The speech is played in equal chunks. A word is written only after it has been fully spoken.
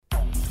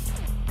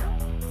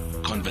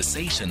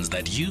Conversations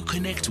that you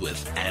connect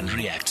with and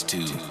react to.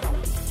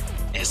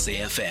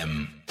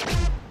 SAFM.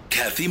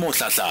 Kathy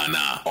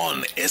Motlatlana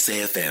on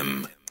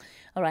SAFM.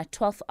 All right,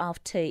 12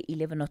 after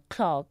 11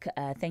 o'clock.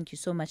 Thank you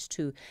so much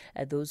to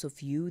those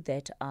of you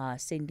that are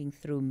sending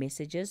through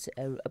messages,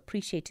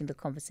 appreciating the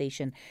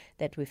conversation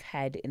that we've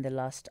had in the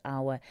last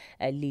hour.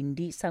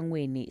 Lindy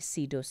Sangweni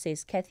Sido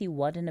says, Kathy,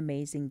 what an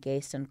amazing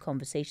guest and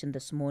conversation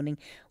this morning.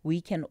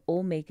 We can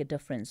all make a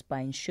difference by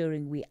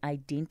ensuring we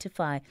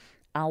identify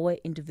our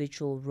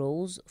individual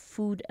roles.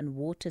 Food and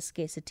water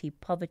scarcity,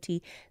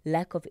 poverty,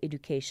 lack of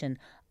education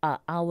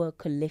are our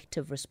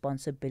collective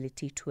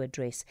responsibility to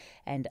address.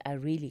 And I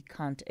really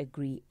can't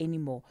agree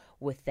anymore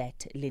with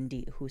that,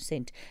 Lindy, who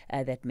sent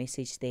that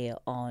message there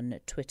on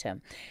Twitter.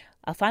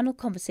 Our final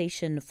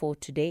conversation for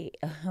today,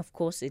 of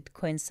course, it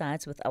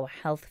coincides with our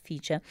health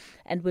feature,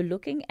 and we're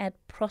looking at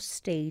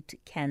prostate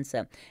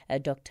cancer.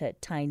 Dr.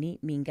 Tiny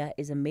Mhinga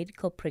is a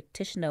medical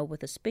practitioner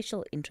with a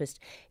special interest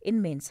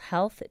in men's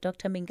health.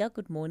 Dr. Mhinga,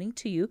 good morning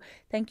to you.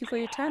 Thank you for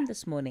your time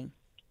this morning.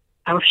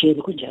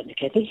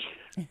 Kathy.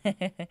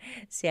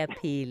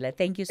 Siyaphila.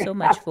 Thank you so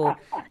much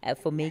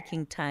for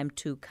making time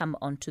to come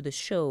onto the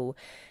show.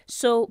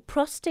 So,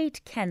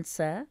 prostate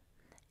cancer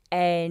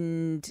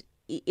and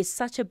is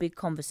such a big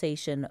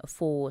conversation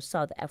for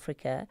South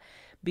Africa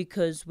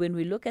because when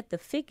we look at the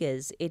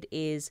figures, it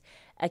is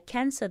a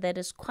cancer that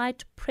is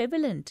quite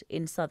prevalent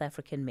in South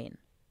African men.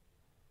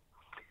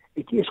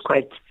 It is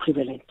quite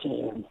prevalent,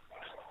 and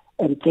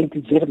thank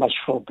you very much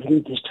for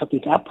bringing this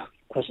topic up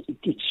because it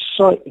is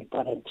so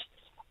important.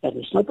 And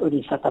it's not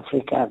only South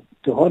Africa,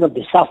 the whole of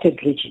the southern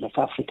region of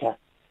Africa,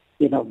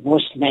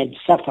 most men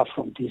suffer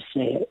from this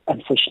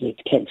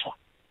unfortunate cancer.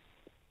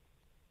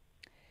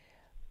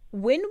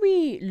 When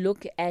we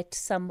look at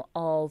some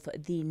of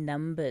the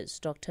numbers,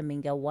 Dr.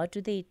 Mhinga, what do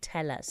they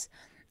tell us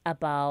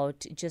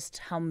about just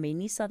how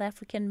many South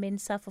African men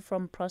suffer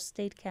from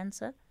prostate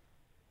cancer?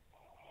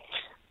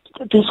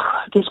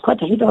 There's quite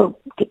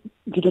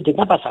the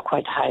numbers are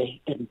quite high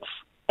and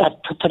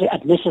totally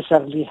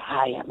unnecessarily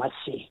high, I must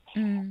say,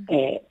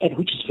 and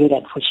which is very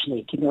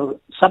unfortunate.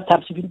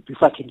 Sometimes even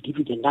before I can give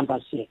you the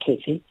numbers,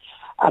 Kathy,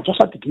 I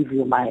just want to give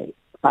you my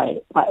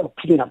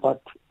opinion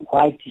about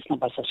why these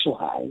numbers are so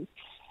high.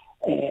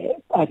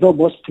 I know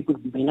most people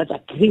may not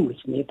agree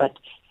with me, but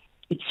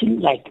it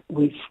seems like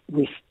we've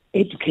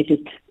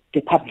educated the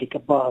public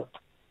about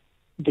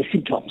the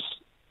symptoms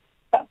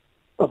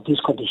of this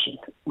condition,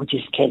 which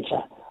is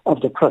cancer of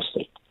the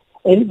prostate.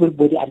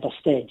 Everybody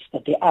understands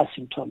that there are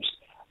symptoms,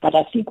 but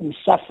I think we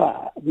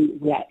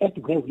are at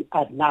where we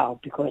are now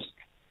because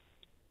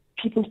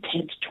people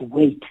tend to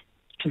wait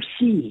to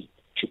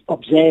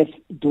observe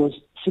those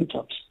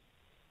symptoms.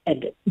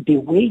 And they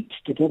wait,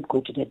 they don't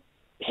go to the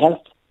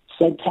health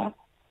center,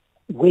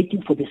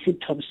 waiting for the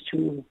symptoms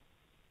to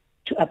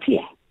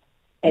appear.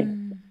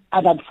 And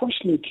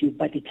unfortunately,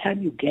 by the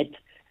time you get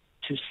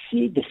to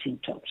see the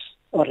symptoms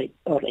or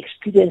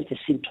experience the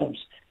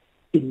symptoms,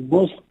 in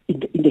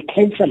the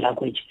cancer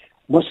language,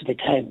 most of the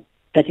time,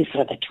 that is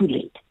rather too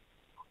late.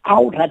 I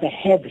would rather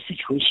have a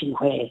situation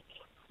where,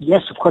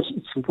 yes, of course,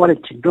 it's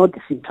important to know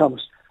the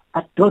symptoms,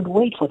 but don't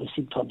wait for the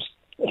symptoms.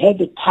 Have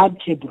a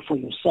timetable for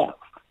yourself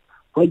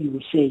where you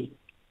will say,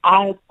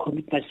 I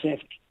commit myself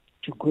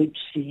to go to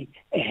see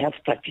a health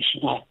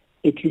practitioner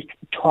at least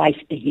twice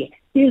a year,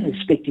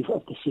 irrespective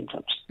of the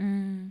symptoms.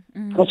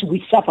 Because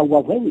we suffer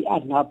where we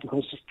are now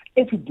because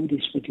everybody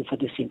is waiting for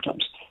the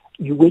symptoms.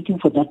 You're waiting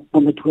for that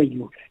moment where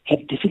you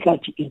have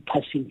difficulty in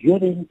passing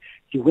urine.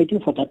 You're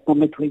waiting for that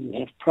moment where you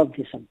have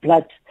problems of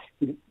blood,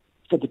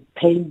 for the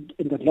pain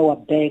in the lower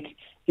back,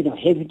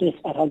 heaviness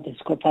around the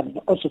scrotum, and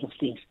all sorts of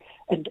things.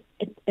 And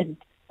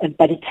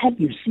by the time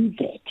you see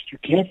that, you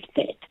get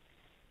that,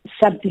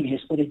 something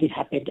has already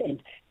happened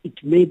and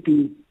it may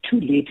be too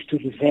late to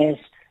reverse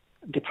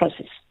the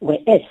process.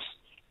 Whereas,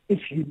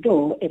 if you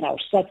know, and I'll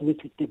start with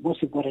the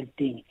most important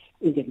thing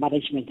in the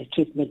management, the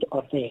treatment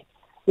of the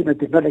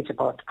knowledge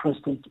about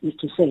prostate is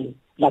to say,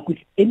 like with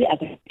any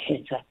other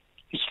cancer,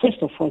 is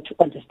first of all to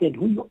understand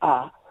who you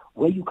are,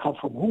 where you come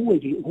from,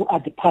 who are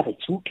the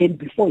parents, who came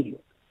before you.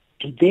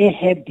 Do they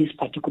have this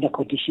particular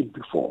condition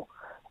before?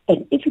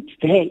 And if it's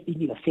there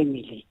in your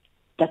family,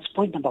 that's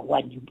point number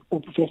one. You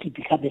obviously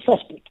become a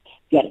suspect.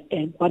 You are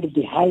in a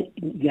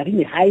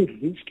high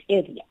risk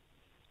area.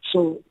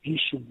 So you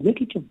should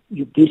make it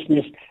your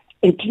business,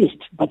 at least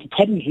by the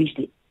time you reach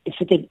a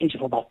certain age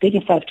of about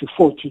 35 to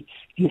 40,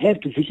 you have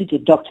to visit a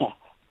doctor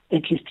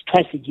at least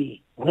twice a year,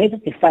 whether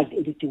they find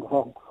anything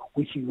wrong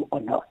with you or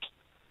not.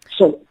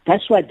 So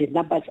that's why the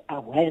numbers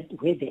are where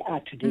they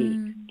are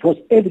today, because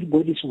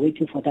everybody is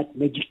waiting for that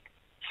magic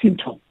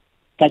symptom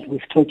that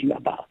we've told you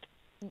about.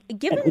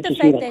 Given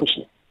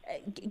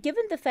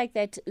the fact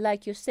that,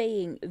 like you're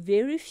saying,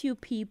 very few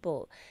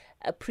people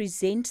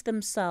present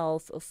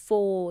themselves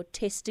for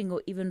testing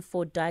or even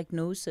for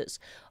diagnosis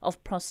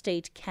of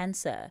prostate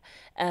cancer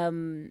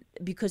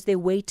because they're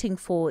waiting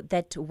for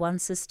that one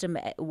symptom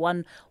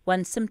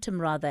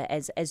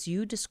as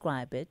you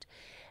describe it.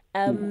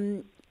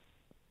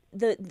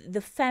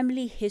 the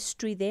family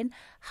history then,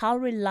 how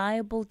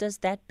reliable does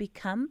that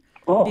become?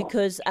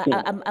 Because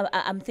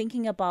I'm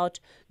thinking about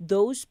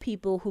those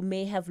people who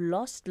may have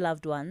lost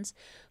loved ones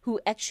who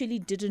actually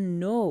didn't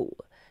know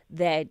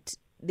that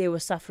they were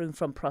suffering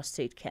from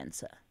prostate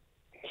cancer.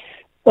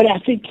 Well, I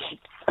think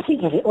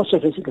it also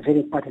raises a very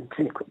important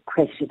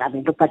question. I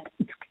mean, but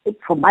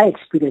from my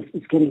experience,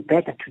 it's getting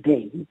better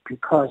today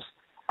because,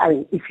 I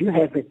mean, if you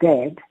have a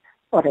dad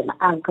or an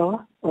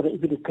uncle or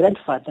even a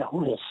grandfather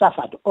who has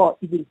suffered or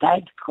even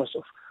died because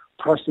of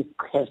prostate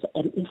cancer,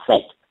 and in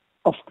fact,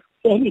 of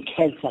any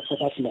cancer for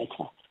that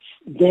matter,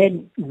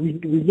 then we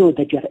know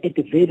that you are at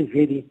a very,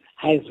 very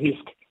high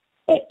risk.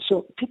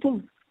 So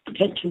people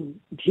tend to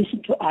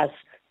listen to us.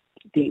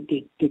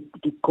 They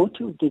go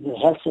to the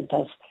health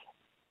centers,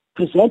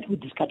 present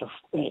with this kind of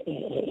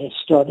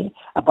story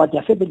about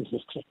their family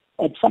history.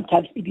 And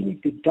sometimes, even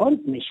if they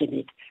don't mention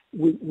it,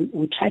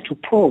 we try to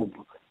probe,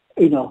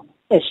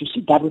 as you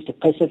see that with the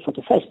person for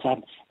the first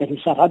time, and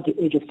it's around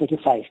the age of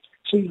 35.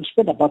 So you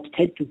spend about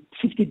 10 to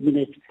 15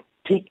 minutes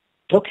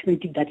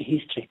documenting that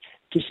history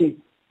to say,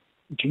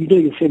 do you know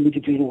your family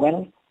doing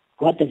well?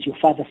 What does your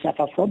father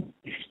suffer from?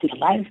 If he's still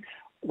alive,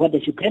 what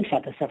does your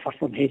grandfather suffer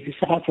from? Has he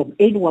suffered from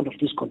any one of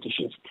these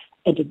conditions?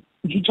 And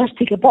you just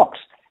tick a box.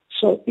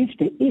 So if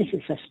there is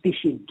a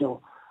suspicion,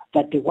 though,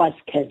 that there was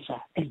cancer,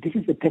 and this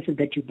is the person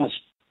that you must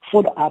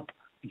follow up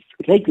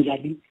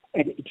regularly,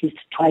 and at least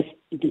twice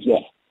in the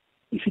year.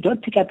 If you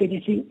don't pick up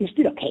anything, it's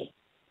still okay.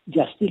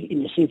 You are still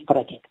in a safe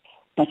bracket.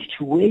 But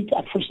to wait,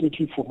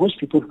 unfortunately, for most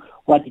people,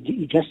 what they do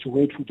is just to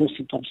wait for those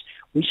symptoms,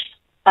 which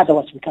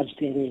otherwise becomes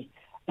very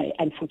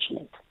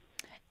unfortunate.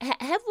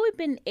 Have we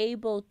been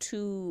able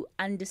to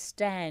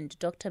understand,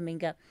 Dr.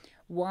 Mhinga,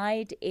 why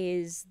it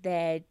is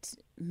that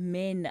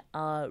men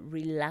are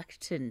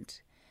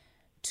reluctant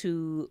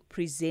to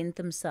present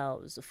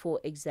themselves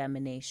for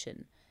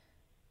examination,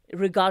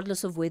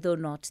 regardless of whether or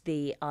not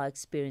they are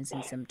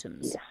experiencing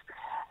symptoms? Yes.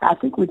 I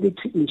think we need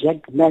to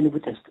inject men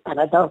with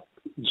another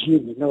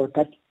gene,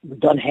 that we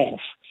don't have.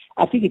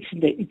 I think it's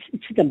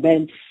in the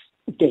men's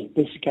day,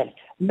 basically.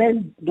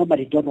 Men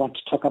normally don't want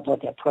to talk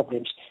about their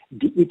problems,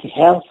 be it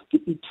health, be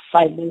it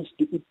finance,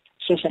 be it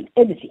social,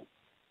 anything.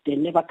 They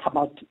never come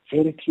out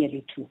very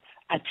clearly to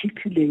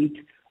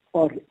articulate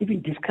or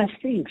even discuss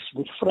things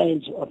with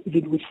friends or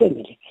even with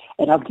family.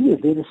 And I'll give you a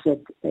very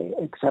sad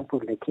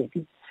example, like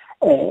Kathy.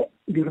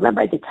 You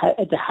remember at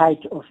the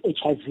height of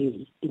HIV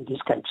in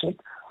this country,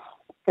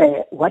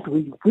 what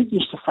we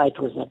used to fight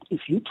was that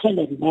if you tell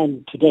a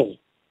man today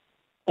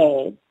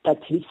that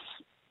his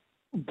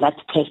blood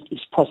test is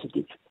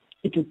positive,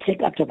 it will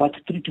take up to about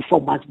 3 to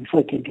 4 months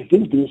before he can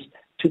reveal this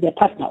to their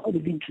partner or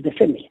even to the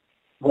family.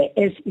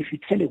 Whereas if you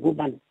tell a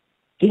woman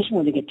this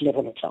morning at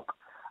 11 o'clock,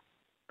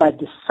 by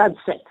the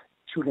sunset,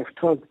 she would have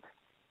told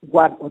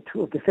one or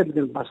two of the family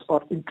members,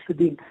 or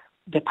including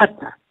the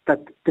partner,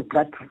 that the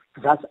blood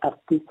results are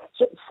this.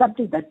 So it's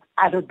something that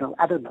I don't know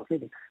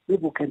really.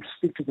 Maybe we can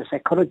speak to the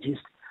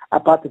psychologist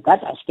about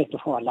that aspect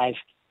of our life,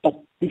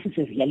 but this is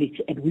a reality,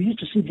 and we used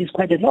to see this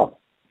quite a lot.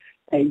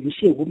 You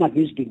see a woman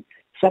who's been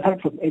suffering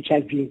from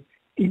HIV,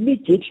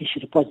 immediately she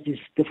reports this.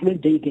 The following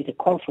day you get a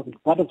call from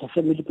one of the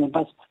family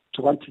members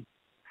to want to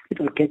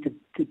get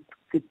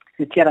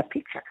the clearer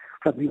picture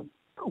from you.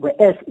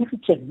 Whereas if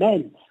it's a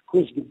man who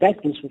has been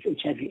diagnosed with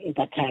HIV at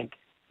that time,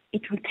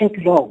 it will take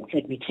long,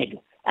 let me tell you,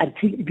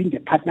 until even the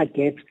partner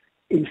gets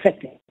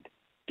infected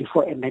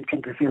before a man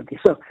can reveal this.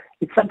 So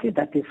it's something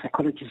that the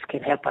psychologists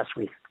can help us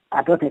with.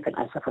 I don't have an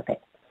answer for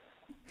that.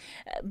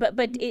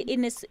 But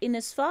in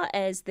as far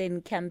as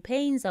then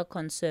campaigns are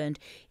concerned,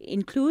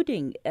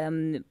 including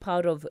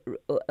part of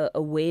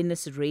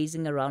awareness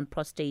raising around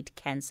prostate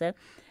cancer,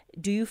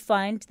 do you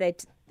find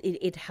that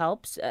it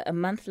helps? A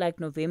month like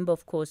November,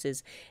 of course,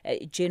 is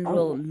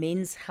General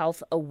Men's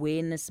Health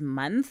Awareness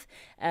Month.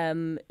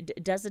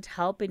 Does it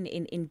help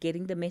in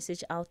getting the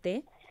message out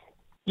there?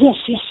 Yes.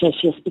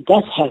 It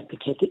does help.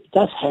 It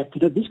does help.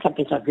 These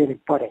campaigns are very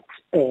important.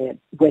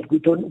 Where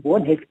we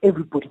won't have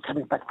everybody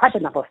coming, but quite a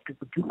number of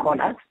people do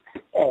call us.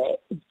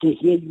 They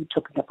hear you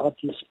talking about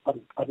this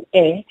on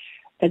air,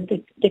 and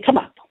they come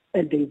up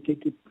and they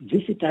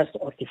visit us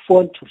or they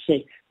phone to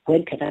say,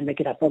 when can I make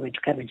an appointment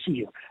to come and see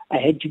you? I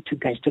heard you two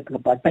guys talking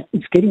about, but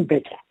it's getting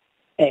better.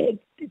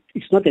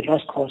 It's not a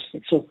lost cause.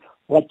 So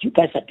what you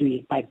guys are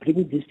doing by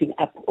bringing this thing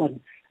up on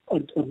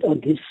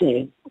these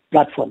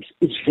platforms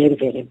is very,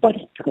 very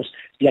important, because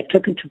we are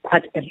talking to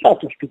quite a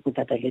lot of people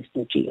that are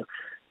listening to you.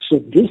 So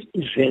this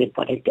is very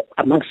important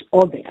amongst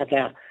all the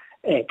other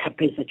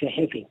campaigns that you're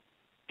having.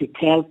 To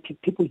tell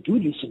people do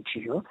listen to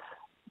you,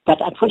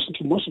 but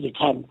unfortunately, most of the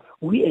time,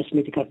 we as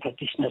medical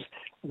practitioners,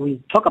 we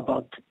talk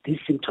about these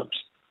symptoms,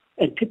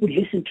 and people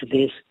listen to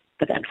this,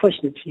 but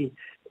unfortunately,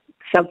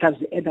 sometimes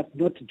they end up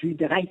not doing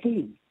the right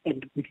thing.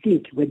 And we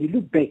think, when you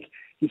look back,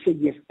 you say,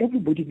 yes,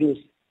 everybody knows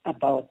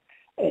about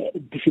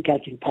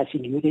difficulty in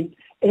passing urine.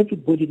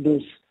 Everybody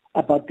knows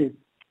about the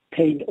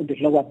pain on the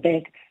lower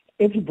back.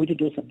 Everybody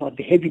knows about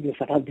the heaviness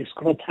around the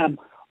scrotum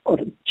or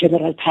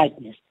general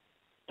tightness.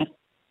 But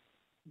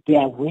they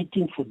are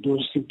waiting for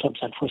those symptoms,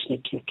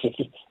 unfortunately,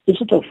 Kathy,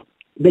 instead of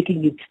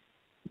making it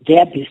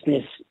their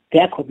business,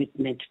 their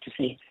commitment to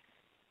say,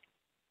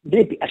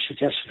 maybe I should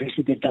just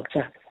visit the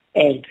doctor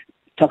and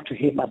talk to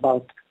him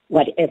about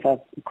whatever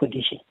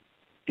condition,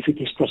 if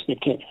it is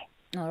prostate cancer.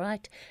 All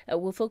right.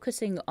 We're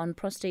focusing on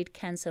prostate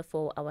cancer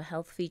for our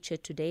health feature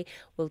today.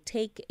 We'll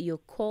take your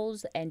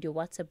calls and your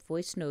WhatsApp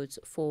voice notes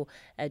for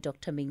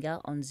Dr. Mhinga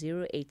on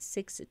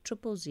 086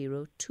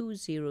 000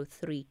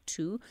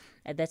 2032.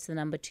 That's the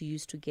number to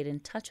use to get in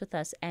touch with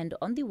us. And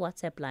on the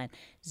WhatsApp line,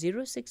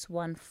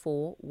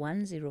 0614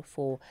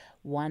 104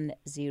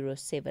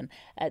 107.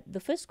 The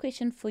first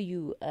question for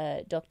you,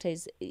 Doctor,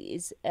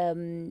 is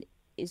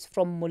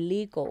from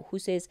Molego, who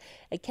says,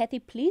 Kathy,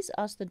 please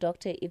ask the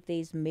doctor if there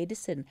is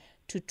medicine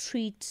to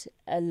treat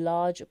a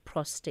large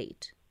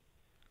prostate.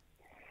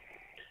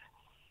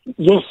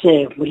 Yes,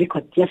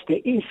 Molego, yes, there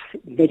is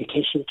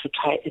medication to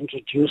try and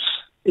reduce,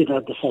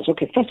 the size.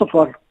 Okay, first of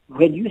all,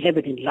 when you have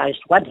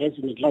one has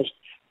an enlarged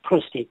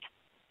prostate,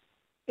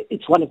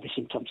 it's one of the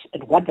symptoms.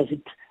 And what does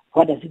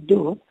it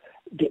do?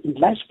 The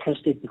enlarged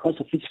prostate, because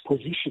of its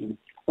position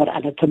or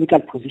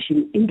anatomical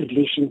position in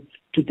relation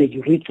to the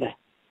urethra,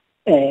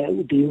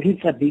 the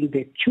urethra being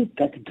the tube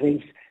that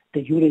drains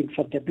the urine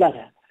from the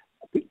bladder,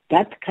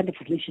 that kind of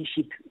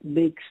relationship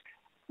makes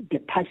the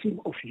passing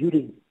of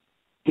urine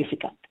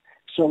difficult.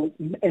 So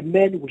a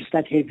man will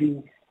start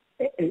having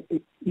a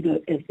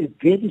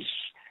very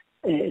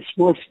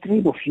small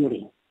stream of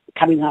urine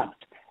coming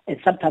out, and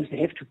sometimes they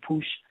have to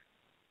push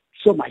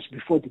so much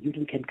before the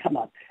urine can come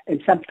out,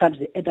 and sometimes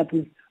they end up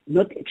with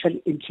not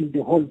actually emptying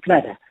the whole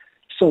bladder.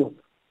 So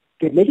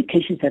the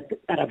medications that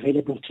are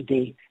available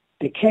today,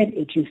 they can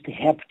at least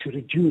help to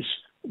reduce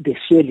the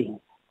swelling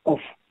of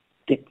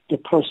the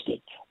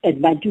prostate.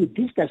 And mind you,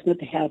 this does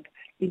not help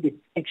in the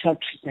actual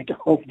treatment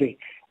of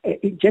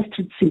it just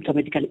treats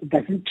symptomatically. It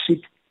doesn't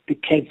treat the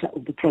cancer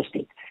of the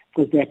prostate,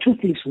 because there are two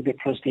things with the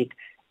prostate.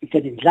 It's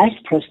an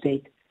enlarged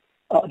prostate,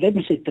 let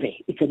me say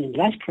three. It's an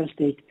enlarged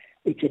prostate,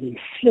 it's an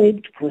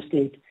inflamed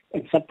prostate,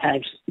 and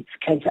sometimes it's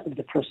cancer of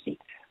the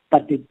prostate.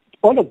 But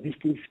all of these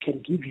things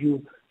can give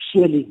you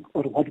swelling,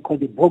 or what we call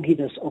the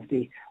bogginess of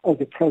the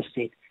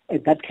prostate,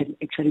 and that can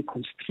actually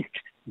constrict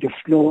the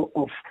flow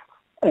of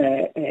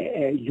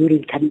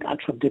urine coming out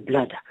from the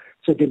bladder.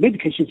 So the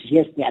medications,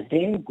 yes, they are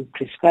there. We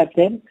prescribe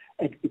them,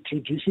 and it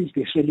reduces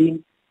the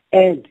swelling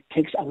and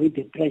takes away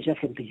the pressure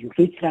from the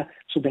urethra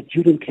so that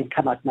urine can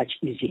come out much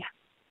easier.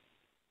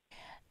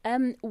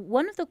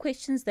 One of the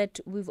questions that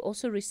we've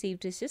also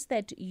received is just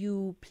that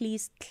you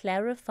please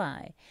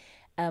clarify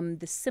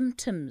the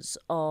symptoms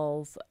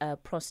of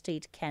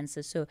prostate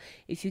cancer. So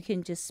if you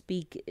can just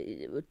speak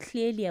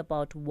clearly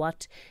about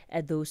what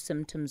those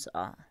symptoms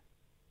are.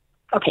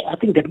 Okay, I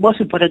think the most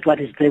important one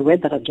is the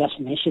one that I just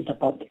mentioned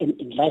about an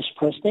enlarged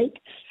prostate.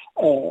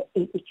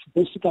 It's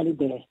basically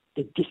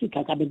the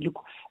difficult. I mean,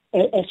 look,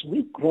 as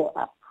we grow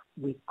up,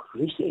 we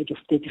reach the age of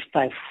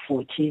 35,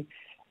 40,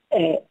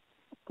 the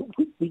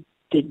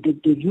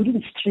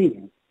urine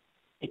stream,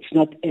 it's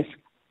not as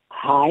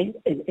high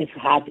and as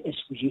hard as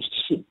we used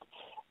to see.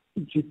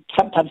 You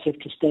sometimes have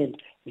to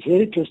stand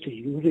very close to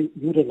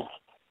urinal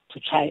to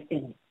try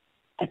and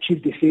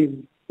achieve the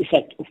same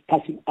effect of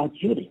passing out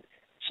urine.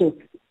 So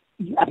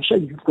I'm sure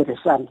you've got a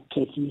son,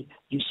 Katie.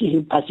 You see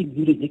him passing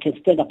urine. He can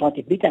stand about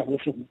a meter away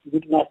from the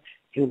urinal.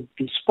 He'll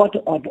be spot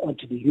on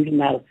onto the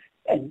urinal,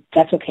 and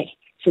that's okay.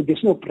 So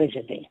there's no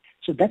pressure there.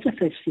 So that's the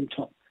first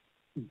symptom,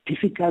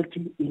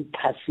 difficulty in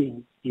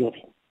passing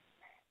urine.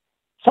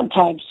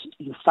 Sometimes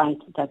you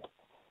find that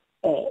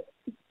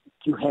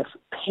you have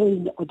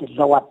pain on the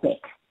lower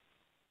back,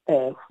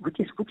 which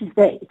is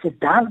there. It's a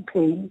dull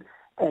pain.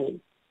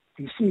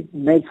 You see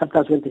men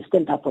sometimes when they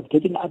stand up or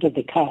getting out of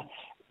the car,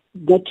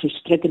 not to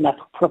straighten up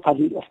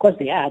properly. Of course,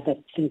 there are other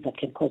things that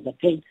can cause the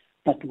pain,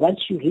 but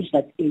once you reach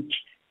that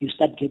age, you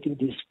start getting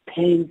these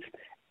pains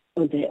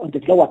on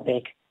the lower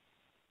back.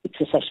 It's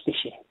a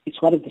suspicion.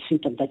 It's one of the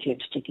symptoms that you have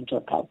to take into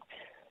account.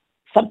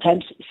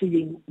 Sometimes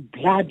seeing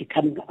blood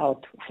coming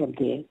out from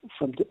the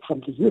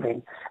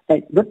urine,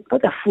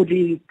 not a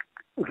fully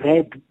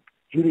red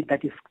urine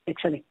that is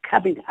actually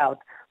coming out,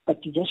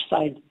 but you just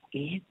find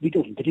a bit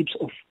of drips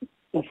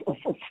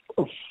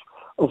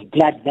of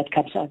blood that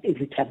comes out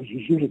every time you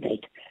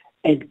urinate.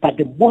 But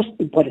the most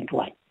important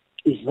one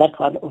is that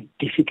one of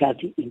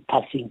difficulty in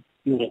passing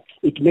urine.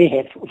 It may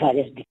have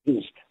various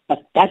degrees,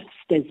 but that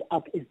stands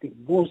up as the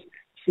most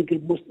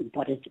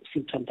important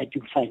symptom that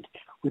you find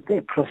with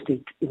a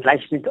prostate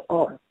enlargement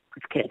or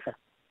with cancer.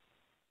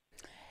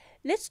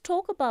 Let's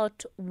talk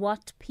about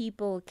what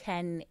people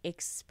can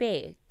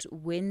expect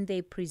when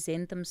they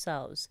present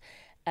themselves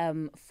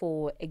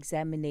for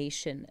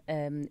examination?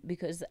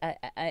 Because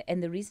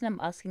and the reason I'm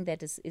asking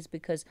that is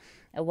because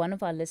one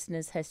of our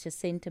listeners has just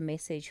sent a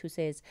message who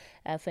says,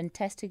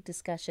 fantastic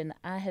discussion.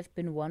 I have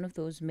been one of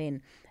those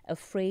men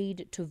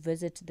afraid to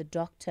visit the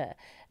doctor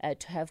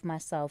to have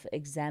myself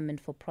examined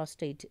for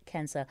prostate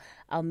cancer.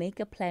 I'll make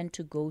a plan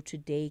to go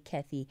today,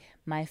 Kathy.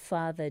 My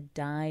father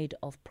died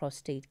of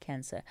prostate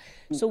cancer.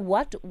 So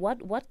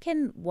what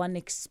can one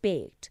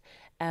expect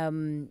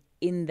in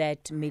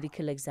that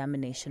medical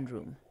examination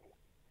room?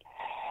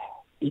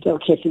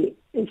 Kathy,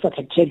 if I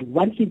can tell you,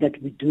 one thing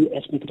that we do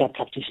as medical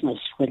practitioners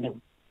when a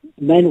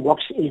man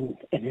walks in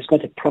and he's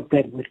got a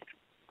problem with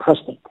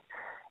prostate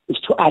is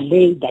to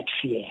allay that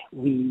fear.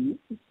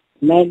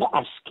 Men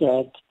are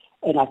scared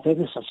and are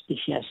very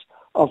suspicious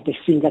of the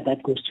finger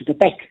that goes to the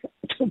back,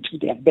 to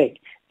their back.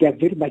 They are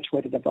very much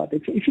worried about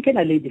it. If you can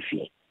allay the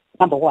fear,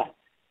 number one,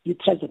 you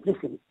tell them,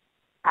 listen,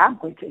 I'm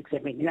going to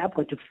examine you. I'm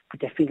going to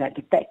put a finger at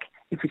the back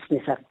if it's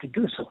necessary to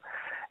do so.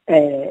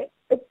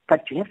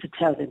 But you have to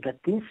tell them that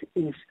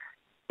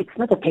it's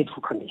not a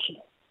painful condition.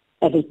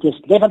 And it has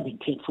never been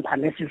painful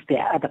unless if there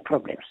are other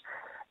problems.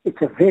 You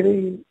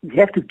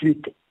have to do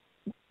it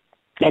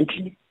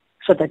gently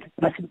so that it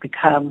mustn't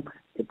become,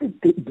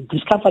 the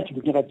discomfort you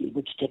will never be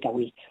able to take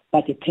away.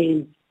 But the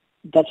pain,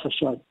 that's for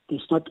sure,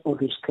 there's not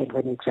always pain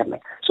when you examine.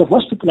 So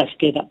most people are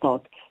scared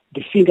about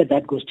the finger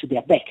that goes to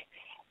their back.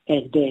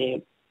 And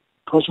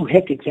because we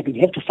have to examine,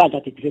 you have to find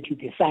out exactly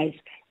the size,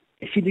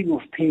 the feeling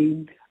of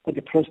pain on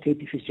the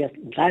prostate, if it's just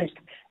enlarged,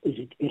 is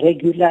it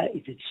irregular,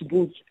 is it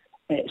smooth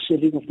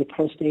swelling of the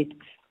prostate.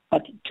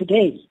 But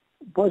today,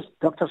 most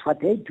doctors, what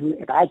they do,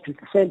 and I do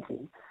the same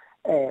thing,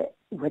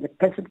 when a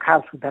person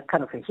comes with that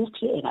kind of a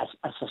history, and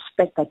I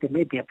suspect that there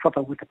may be a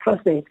problem with the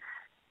prostate,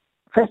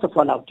 first of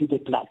all, I'll do the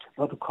blood,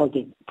 what we call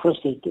the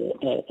prostate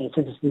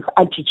sensitive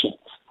antigens.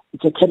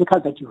 It's a chemical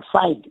that you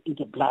find in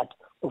the blood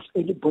of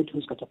anybody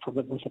who's got a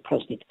problem with the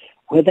prostate,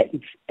 whether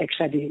it's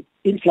actually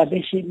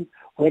inflammation,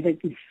 whether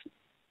it's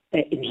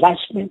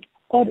enlargement,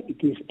 or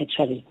it is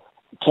actually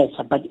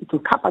cancer. But it will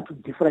come out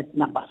with different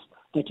numbers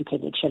that you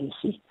can actually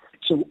see.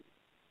 So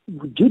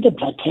we do the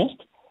blood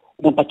test.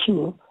 Number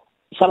two,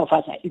 some of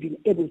us are even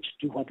able to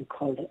do what we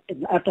call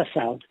an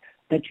ultrasound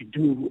that you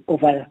do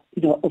over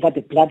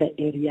the bladder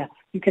area.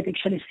 You can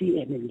actually see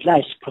an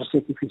enlarged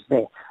prostate if it's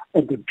there.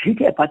 And the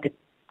beauty about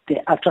the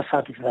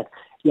ultrasound is that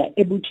you are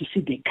able to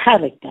see the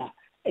character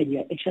and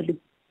you're actually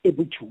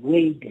able to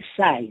weigh the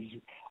size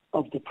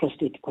of the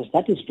prostate, because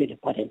that is very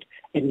important.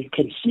 And you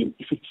can see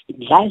if it's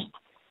enlarged,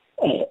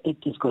 it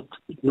has got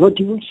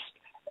nodules,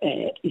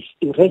 it's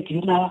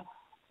irregular,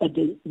 and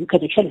you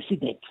can actually see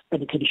that,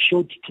 and you can show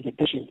it to the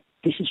patient.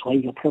 This is where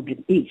your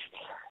problem is.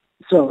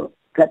 So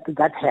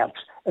that helps.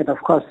 And of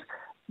course,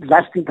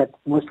 last thing that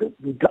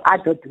I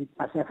don't do it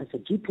myself as a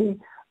GP.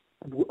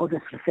 We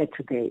always refer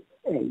to the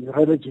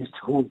urologist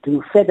who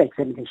do further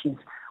examinations,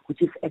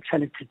 which is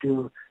actually to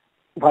do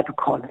what we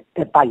call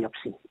a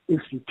biopsy,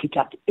 if you pick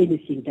up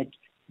anything that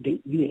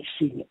you have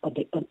seen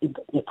in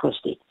the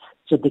prostate.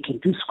 So they can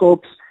do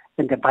scopes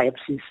and the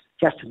biopsies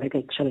just to make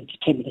actual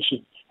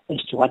determination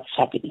as to what's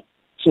happening.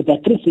 So there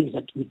are three things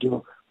that we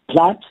do: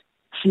 blood,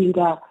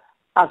 finger,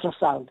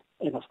 ultrasound,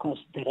 and of course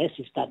the rest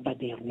is done by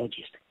the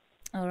urologist.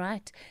 All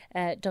right.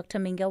 Dr.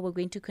 Mhinga, we're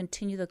going to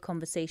continue the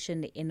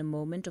conversation in a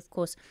moment. Of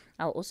course,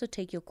 I'll also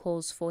take your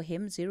calls for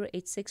him,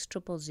 086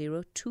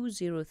 000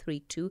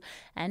 2032.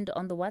 And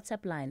on the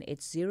WhatsApp line,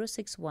 it's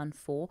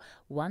 0614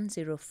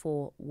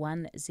 104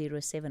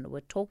 107. We're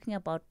talking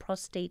about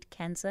prostate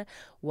cancer.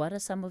 What are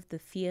some of the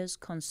fears,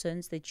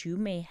 concerns that you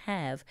may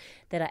have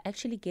that are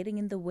actually getting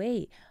in the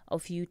way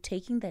of you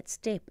taking that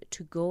step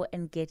to go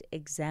and get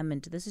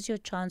examined? This is your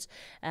chance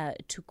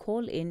to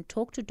call in,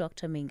 talk to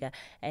Dr. Mhinga,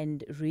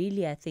 and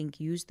really, I think,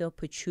 use the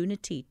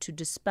opportunity to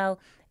dispel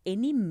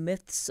any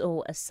myths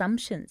or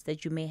assumptions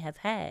that you may have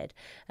had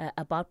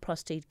about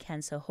prostate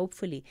cancer.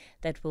 Hopefully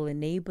that will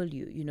enable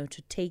you,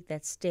 to take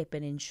that step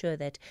and ensure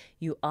that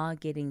you are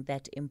getting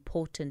that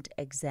important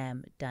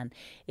exam done.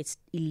 It's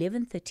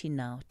 11:30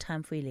 now.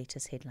 Time for your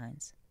latest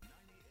headlines.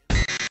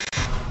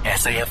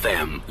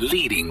 SAFM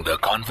leading the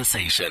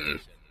conversation.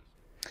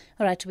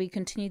 All right, we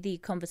continue the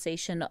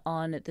conversation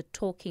on the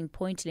talking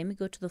point. Let me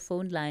go to the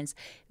phone lines.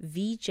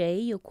 VJ,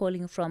 you're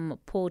calling from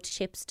Port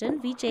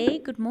Shepstone. VJ,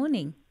 good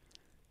morning.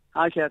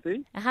 Hi,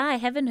 Kathy. Hi, I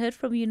haven't heard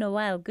from you in a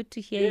while. Good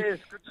to hear you. Yes,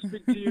 good to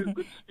speak to you.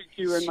 Good to speak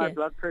to you. And Sure. my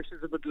blood pressure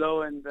is a bit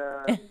low, and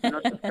you're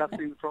not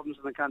discussing the problems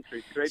in the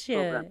country. Great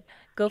Sure. program.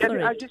 Go Kathy, for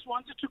it. I just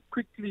wanted to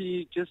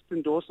quickly just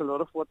endorse a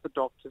lot of what the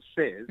doctor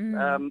says.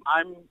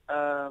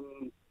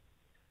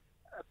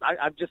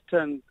 I've just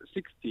turned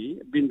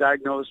 60, been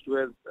diagnosed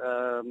with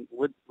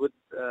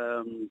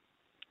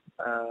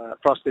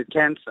prostate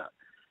cancer.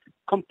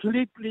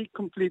 Completely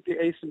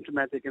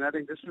asymptomatic, and I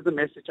think this is the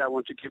message I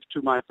want to give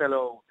to my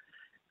fellow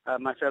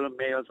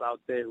males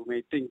out there who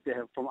may think they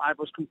have. I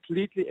was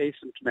completely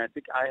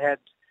asymptomatic. I had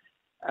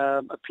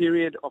a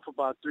period of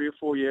about 3 or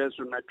 4 years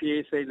when my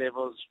PSA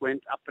levels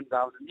went up and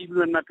down, and even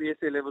when my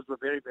PSA levels were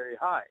very, very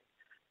high,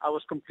 I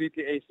was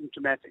completely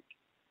asymptomatic.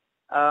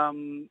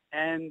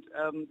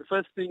 The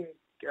first thing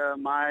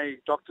my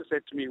doctor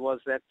said to me was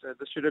that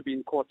this should have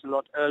been caught a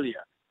lot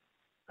earlier.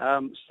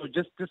 So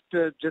just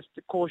a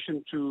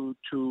caution to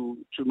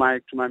my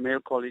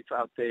male colleagues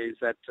out there is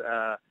that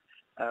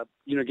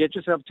get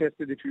yourself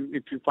tested if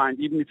you find,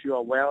 even if you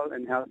are well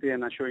and healthy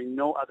and are showing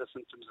no other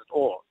symptoms at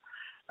all,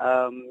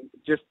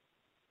 just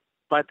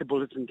bite the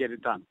bullet and get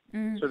it done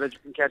so that you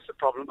can catch the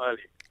problem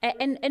early.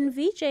 And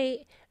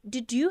Vijay,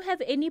 did you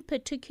have any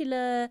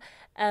particular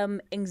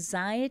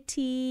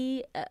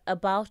anxiety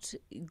about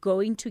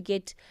going to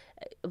get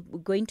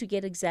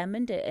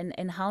examined,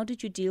 and how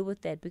did you deal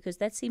with that? Because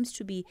that seems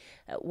to be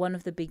one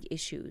of the big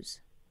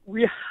issues.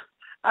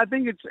 I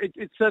think it's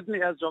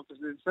certainly, as doctors,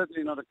 it's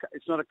certainly not a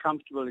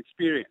comfortable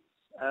experience.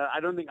 I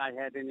don't think I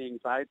had any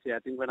anxiety. I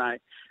think when I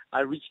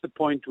reached the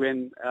point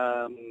when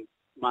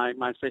my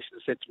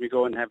specialist said to me,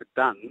 go and have it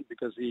done,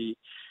 because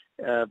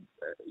I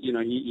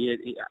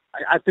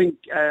think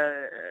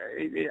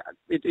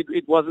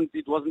it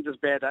wasn't as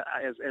bad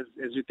as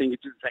you think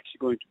it's actually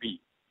going to be.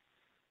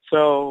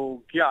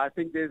 So yeah, I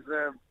think there's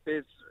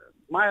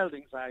mild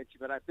anxiety,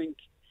 but I think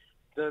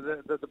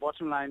the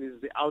bottom line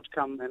is the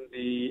outcome and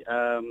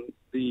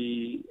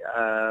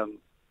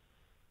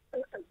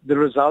the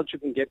result you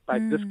can get by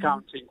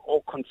discounting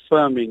or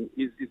confirming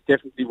is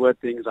definitely worth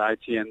the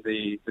anxiety and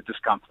the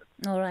discomfort.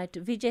 All right.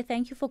 Vijay,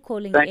 thank you for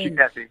calling Thank in you,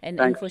 Kathy.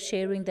 and for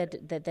sharing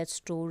that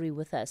story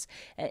with us.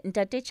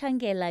 Ntate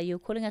Changela, you're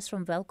calling us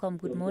from Welcome.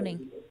 Good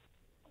morning.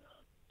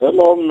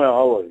 Hello, ma'am.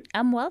 How are you?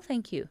 I'm well,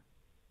 thank you.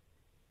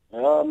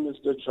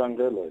 Mr.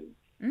 Changela.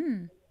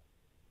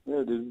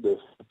 Yeah, this is the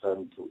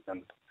time to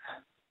end.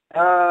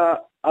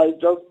 I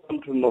just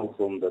want to know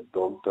from the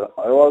doctor.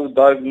 I was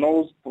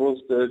diagnosed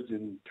prostate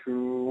in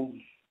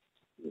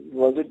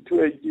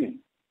 2018?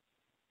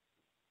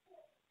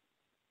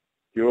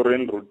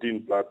 Urine routine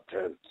blood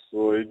test.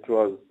 So it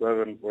was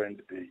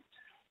 7.8.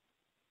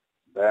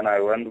 Then I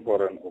went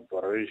for an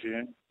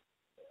operation.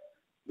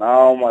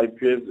 Now my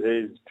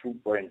PSA is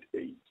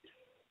 2.8.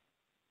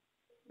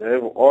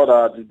 They've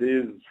ordered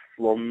these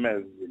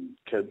flomazine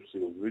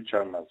capsules, which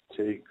I must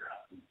take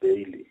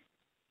daily.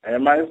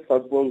 Am I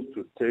supposed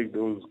to take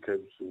those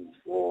capsules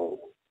for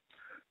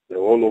the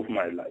whole of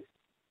my life?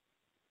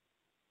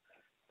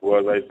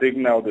 Because I think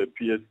now the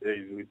PSA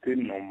is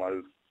within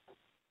normal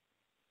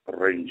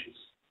ranges.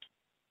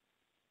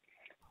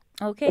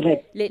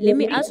 Okay. Let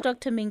me ask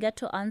Dr. Mhinga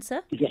to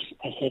answer. Yes,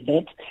 I heard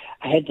that.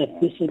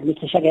 This is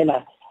Mr.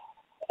 Shagela.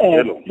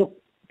 Look,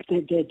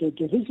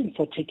 the reason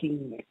for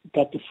taking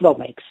the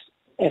Flomax,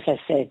 as I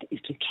said,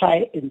 is to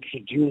try and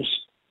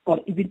reduce or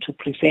even to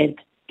prevent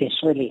the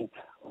swelling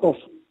of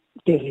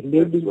the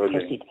remaining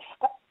prostate.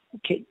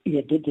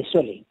 The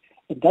swelling.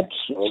 And that's,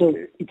 so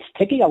it's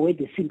taking away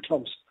the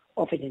symptoms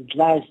of an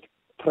enlarged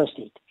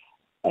prostate.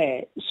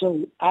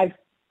 So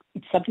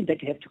it's something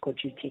that you have to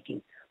continue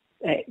taking.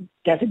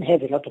 Doesn't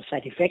have a lot of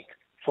side effect,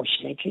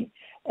 fortunately.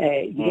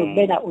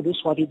 Men are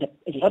always worried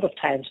a lot of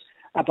times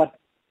about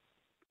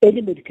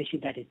any medication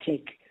that I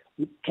take.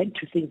 We tend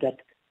to think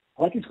that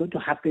what is going to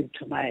happen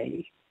to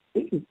my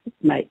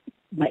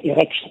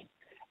erection.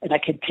 And I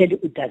can tell you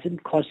it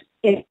doesn't cause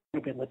any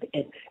problem with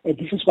it. And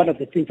this is one of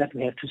the things that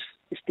we have to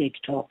state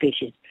to our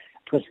patients,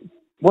 because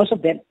most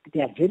of them,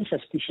 they are very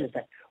suspicious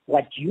that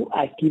what you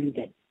are giving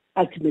them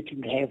ultimately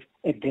will have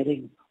a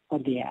bearing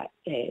on their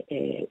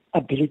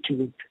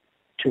ability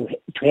to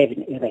have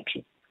an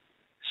erection.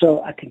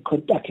 So I can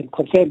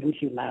confirm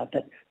with you now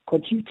that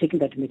continue taking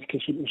that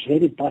medication is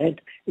very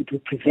important. It will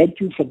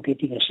prevent you from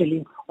getting a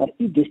swelling, or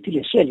if there's still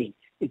a swelling,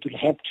 it will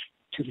help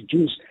to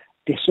reduce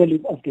the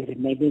swelling of the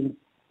remaining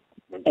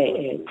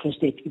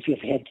prostate if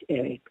you've had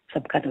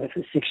some kind of a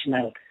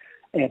sectional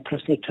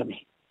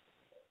prostatectomy.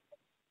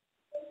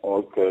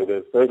 Okay,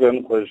 the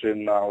second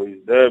question now,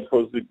 is there a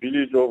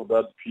possibility of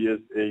that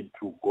PSA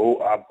to go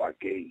up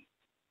again?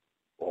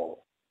 Or?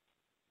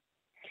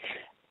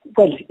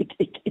 Well,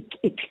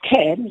 it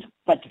can,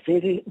 but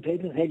very, very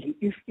rarely.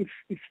 If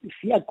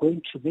you are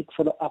going to make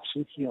follow-ups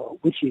with your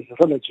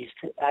urologist,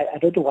 I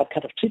don't know what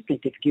kind of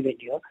treatment they've given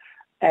you.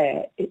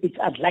 It's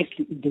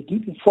unlikely if they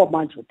give you 4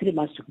 months or 3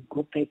 months to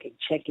go back and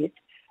check it.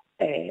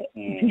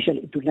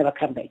 Usually it will never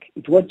come back.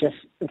 It won't just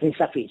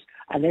resurface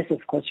unless,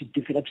 of course, you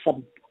develop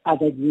some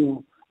other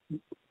new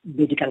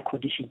medical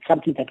condition,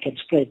 something that can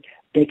spread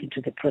back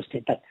into the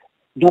prostate. But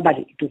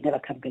normally it will never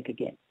come back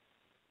again.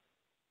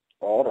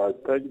 All right.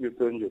 Thank you.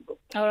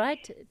 All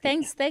right.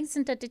 Thanks,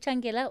 Ntate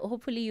Changela.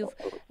 Hopefully you've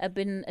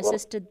been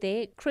assisted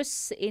there.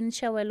 Chris in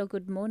Shawelo,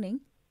 good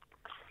morning.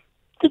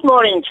 Good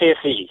morning,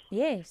 Tracy.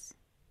 Yes.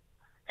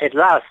 At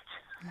last.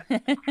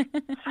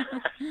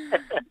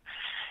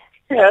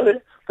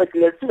 But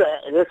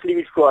let's leave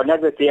it for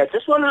another day. I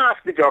just want to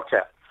ask the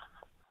doctor.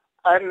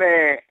 I'm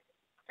a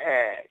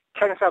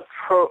cancer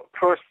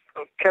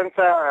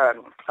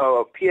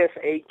or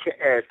PSA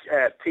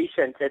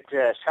patient at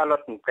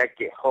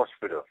Charlottenburg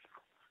Hospital.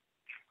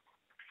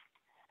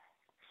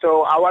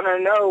 So I want to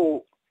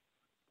know,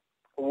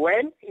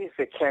 when is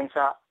the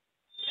cancer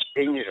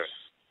dangerous?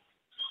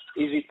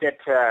 Is it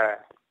at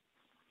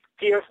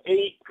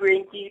PSA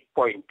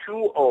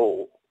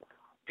 20.20.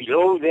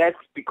 Below that,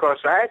 because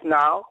right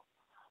now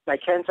my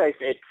cancer is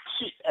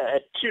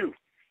at 2,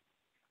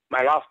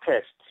 my last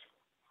test.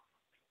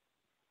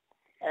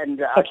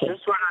 And I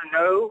just want to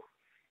know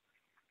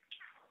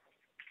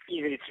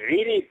if it's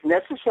really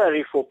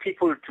necessary for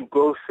people to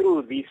go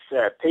through this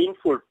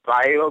painful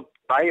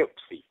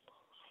biopsy,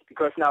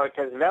 because now it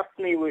has left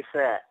me with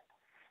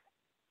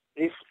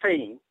this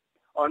pain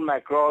on my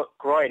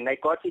groin. I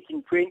got it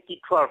in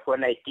 2012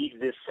 when I did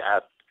this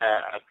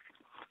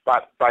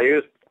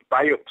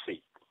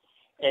biopsy,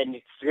 and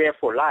it's there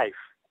for life.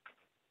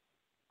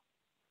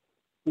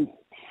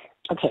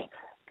 Okay.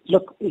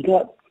 Look,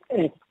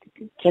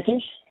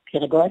 Kathy,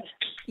 can I go ahead?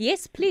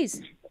 Yes,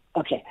 please.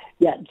 Okay.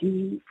 Yeah,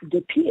 the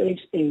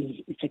PSA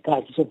is a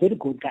guide. It's a very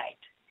good guide.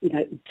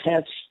 It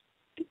tells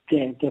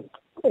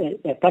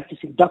the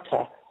practicing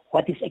doctor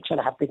what is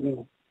actually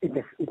happening in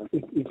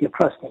the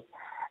prostate.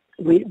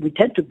 We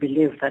tend to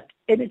believe that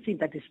anything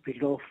that is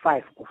below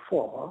 5 or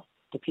 4,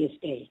 the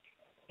PSA,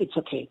 it's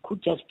okay. It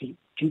could just be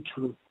due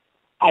to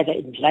either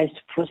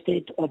enlarged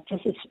prostate or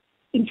just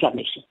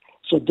inflammation.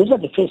 So those are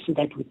the first things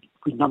that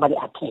we normally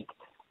attack.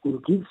 We'll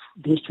give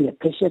this to a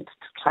patient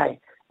to try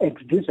and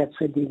reduce that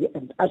swelling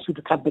and ask you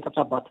to come back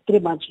after about 3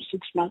 months to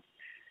 6 months.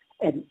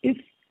 And if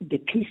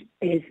the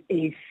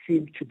PSA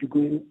seems to be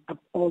going up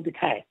all the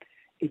time,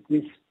 it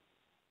means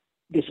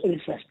there's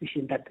always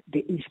suspicion that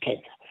there is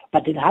cancer.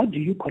 But then how do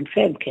you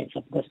confirm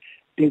cancer? Because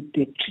the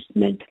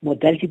treatment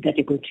modality that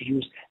you're going to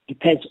use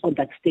depends on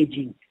that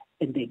staging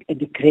and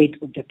the grade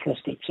of the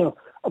prostate, so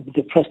of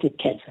the prostate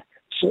cancer.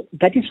 So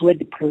that is where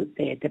the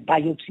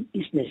biopsy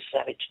is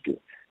necessary to do.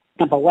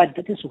 Number one,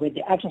 that is where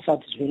the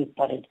ultrasound is very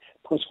important,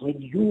 because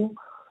when you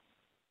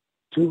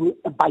do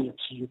a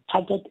biopsy, you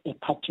target a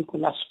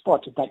particular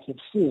spot that you've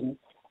seen,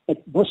 and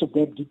most of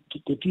them,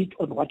 they do it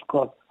on what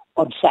called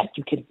on site.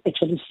 You can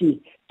actually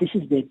see this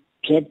is the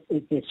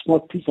small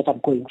piece that I'm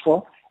going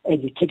for,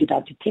 and you take it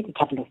out, you take a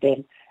couple of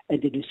them,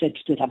 and then you send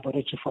it to the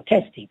laboratory for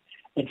testing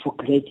and for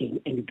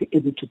grading, and you'll be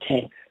able to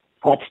tell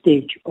what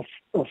stage of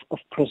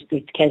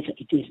prostate cancer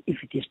it is,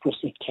 if it is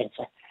prostate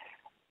cancer.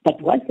 But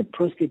once the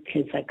prostate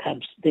cancer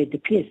comes, the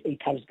PSA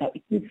comes down,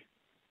 it means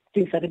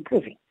things are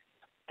improving.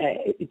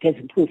 It has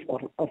improved,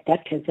 or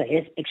that cancer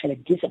has actually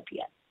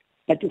disappeared.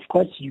 But of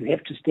course, you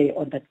have to stay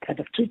on that kind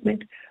of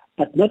treatment,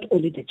 but not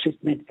only the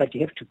treatment, but you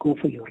have to go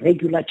for your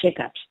regular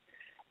checkups.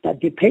 But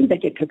the pain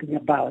that you're talking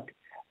about,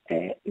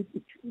 it's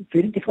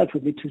very difficult for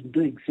me to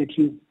know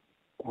exactly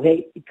where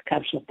it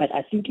comes from. But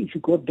I think if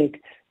you go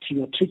back to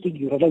your treating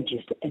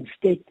urologist and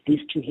state this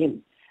to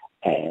him,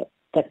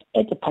 that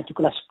at a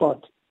particular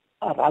spot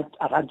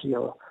around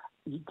your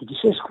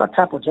disease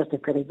scrotum or just the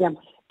perineum,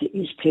 there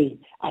is pain,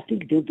 I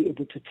think they'll be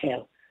able to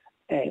tell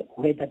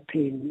where that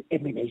pain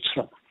emanates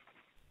from.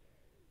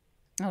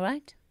 All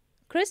right.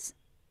 Chris?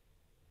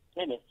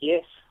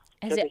 Yes.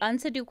 Has it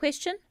answered your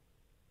question?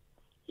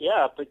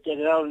 Yeah, but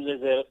now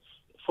there's a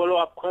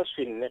follow-up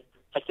question.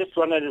 I just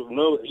wanted to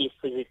know if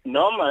it is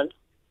normal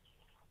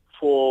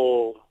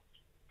for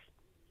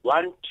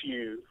one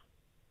to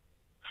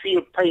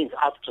feel pains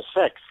after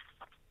sex.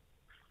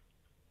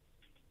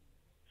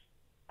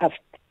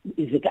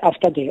 Is it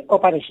after the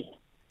operation?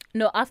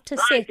 No, after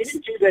sex. I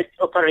didn't do the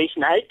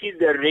operation. I did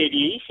the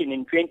radiation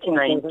in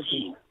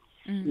 2019,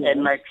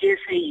 and my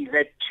PSA is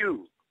at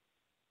 2.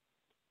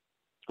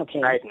 Okay.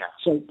 Right now.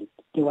 So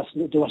there was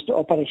no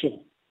operation.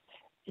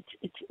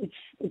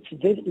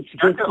 It's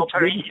not the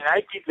operation.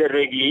 I did the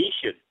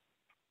radiation.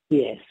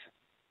 Yes.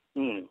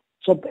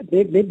 So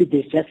maybe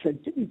there's just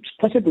it's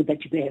possible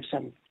that you may have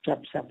some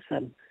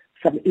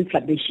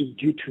inflammation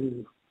due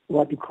to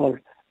what we call a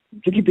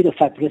little bit of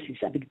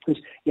fibrosis. I mean,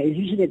 because you're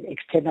using an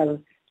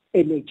external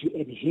energy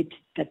and heat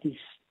that is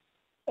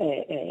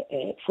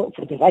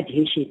for the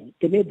radiation.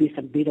 There may be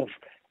some bit of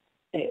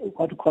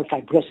what we call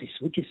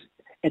fibrosis, which is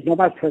a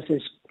normal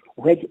process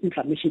where the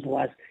inflammation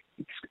was.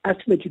 It's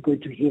ultimately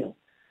going to heal.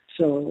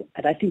 So,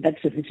 and I think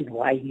that's the reason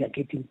why you are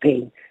getting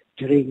pain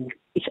during,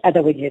 it's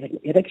either when you have an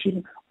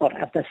erection or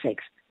after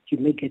sex, you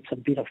may get some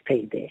bit of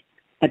pain there.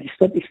 But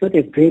it's not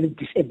a very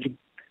disabling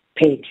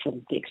pain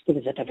from the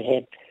experience that I've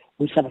had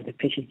with some of the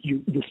patients.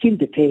 You feel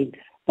the pain,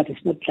 but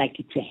it's not like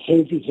it's a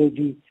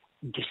heavy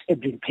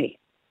disabling pain.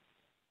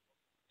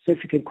 So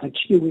if you can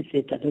continue with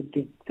it, I don't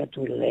think that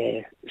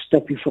will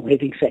stop you from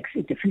having sex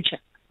in the future.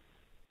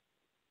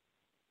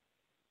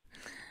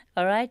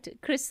 All right.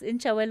 Chris in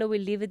Chawelo,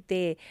 we'll leave it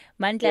there.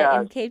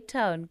 Mandla in Cape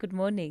Town, good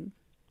morning.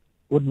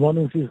 Good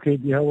morning, Sis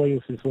Katie. How are you,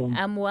 Sis?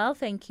 I'm well,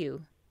 thank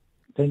you.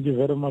 Thank you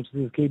very much,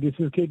 Sis Katie.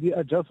 Sis Katie,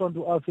 I just want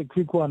to ask a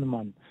quick one,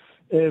 man.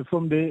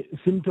 From the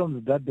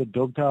symptoms that the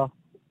doctor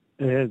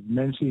has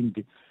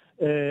mentioned,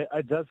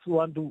 I just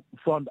want to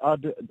find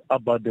out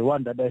about the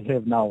one that I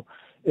have now.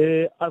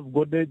 I've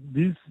got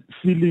this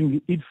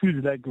feeling, it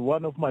feels like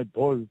one of my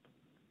balls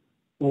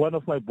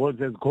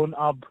has gone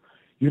up.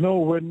 You know,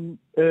 when,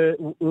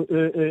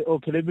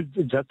 okay, let me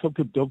just talk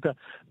to doctor.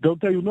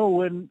 Doctor, you know,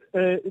 when,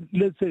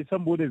 let's say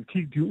somebody has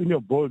kicked you in your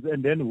balls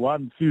and then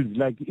one feels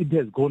like it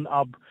has gone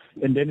up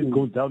and then it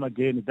goes down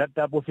again, that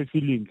type of a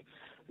feeling.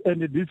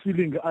 And this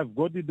feeling, I've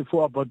got it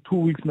for about 2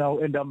 weeks now,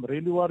 and I'm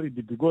really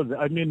worried because,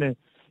 I mean,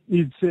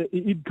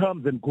 it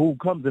comes and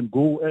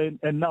go,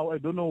 and now I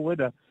don't know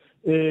whether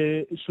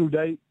should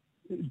I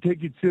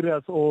take it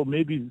serious or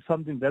maybe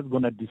something that's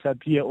going to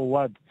disappear or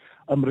what.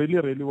 I'm really,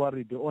 really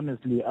worried.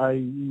 Honestly,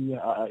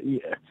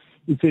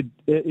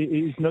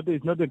 it's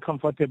not a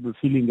comfortable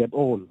feeling at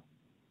all.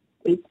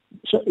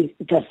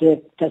 Does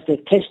the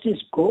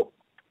testis go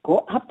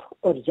up,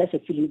 or just a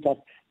feeling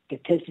that the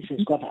testis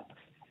has gone up?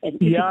 And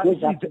if it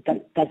goes up,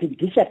 does it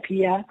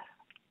disappear,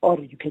 or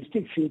you can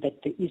still feel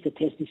that there is the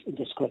testis in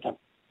the scrotum?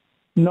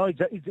 No, it's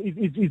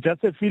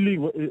just a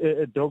feeling,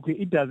 Doc.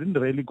 It doesn't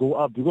really go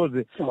up because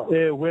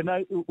when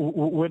I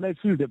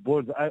feel the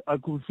balls, I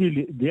could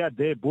feel they are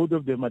there, both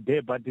of them are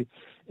there, but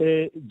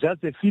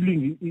just a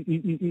feeling.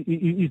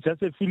 It's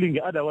just a feeling.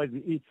 Otherwise,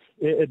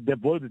 the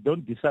balls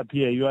don't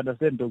disappear. You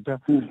understand, Doctor?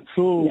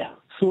 So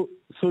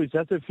it's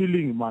just a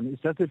feeling, man.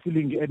 It's just a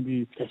feeling,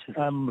 and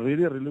I'm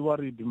really, really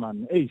worried,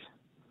 man. Hey.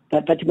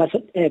 But you must,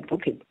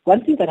 okay.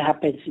 One thing that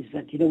happens is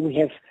that, you know,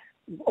 we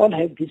all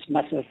have these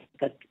muscles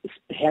that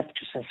help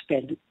to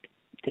suspend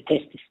the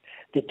testis.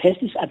 The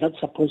testis are not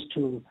supposed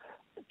to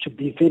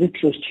be very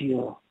close to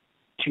your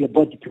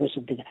body because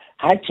of the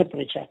high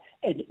temperature.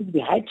 And in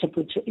the high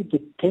temperature, if the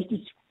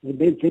testis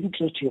remain very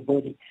close to your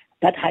body,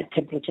 that high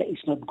temperature is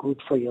not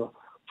good for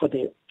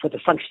the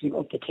functioning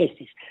of the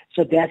testis.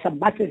 So there are some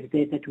muscles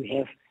there that we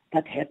have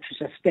that help to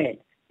suspend.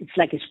 It's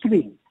like a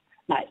spring.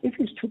 Now, if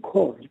it's too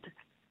cold,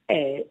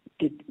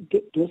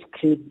 those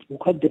we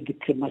call them the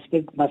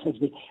cremasteric muscles.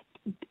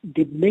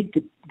 They make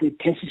the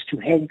testis to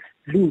hang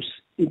loose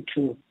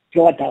into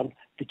lower down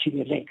between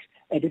your legs.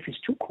 And if it's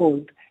too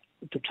cold,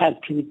 to try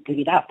and bring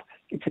it up.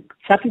 It's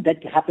something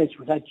that happens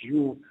without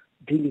you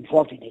being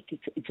involved in it.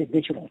 It's a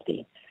natural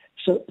thing.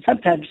 So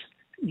sometimes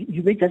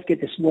you may just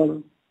get a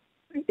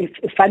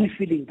funny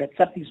feeling that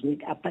something's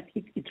going up, but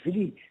it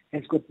really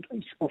it's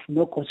of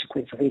no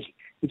consequence really.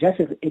 It's just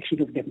an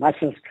action of the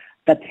muscles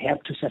that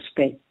help to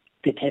suspend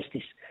the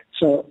testis.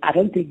 So I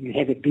don't think you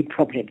have a big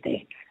problem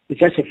there. It's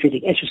just a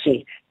feeling. As you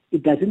say,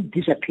 it doesn't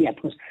disappear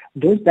because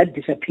those that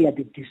disappear,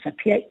 they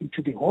disappear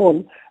into the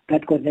hole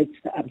that connects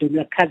the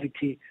abdominal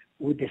cavity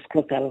with the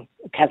scrotal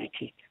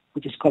cavity,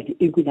 which is called the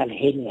inguinal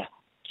hernia.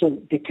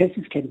 So the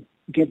testis can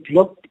get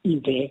locked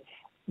in there.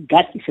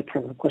 That is a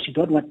problem because you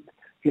don't want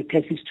your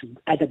testis to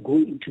either go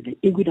into the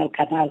inguinal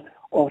canal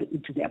or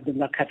into the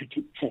abdominal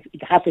cavity itself.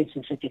 It happens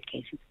in certain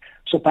cases.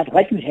 So, but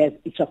what you have,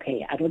 it's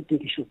okay. I don't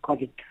think you should call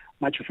it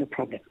much of a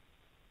problem.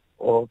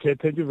 Okay,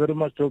 thank you very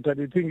much, Doctor.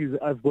 The thing is,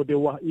 I've got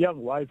a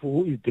young wife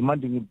who is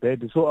demanding in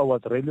bed, so I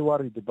was really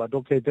worried. But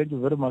okay, thank you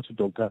very much,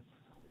 Doctor.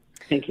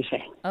 Thank you, sir.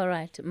 All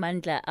right,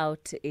 Mandla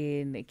out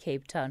in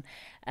Cape Town.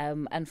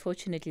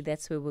 Unfortunately,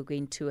 that's where we're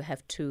going to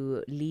have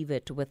to leave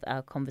it with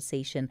our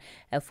conversation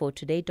for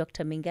today.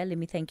 Dr. Mhinga, let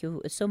me thank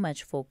you so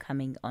much for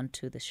coming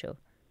onto the show.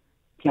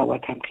 You're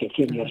welcome,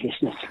 Katie, and your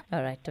listeners.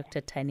 All right,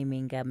 Dr. Tiny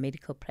Mhinga,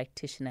 medical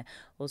practitioner,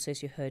 also,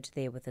 as you heard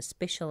there, with a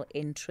special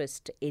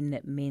interest in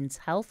men's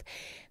health.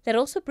 That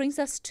also brings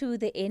us to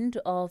the end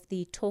of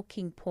the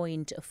talking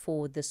point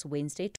for this Wednesday.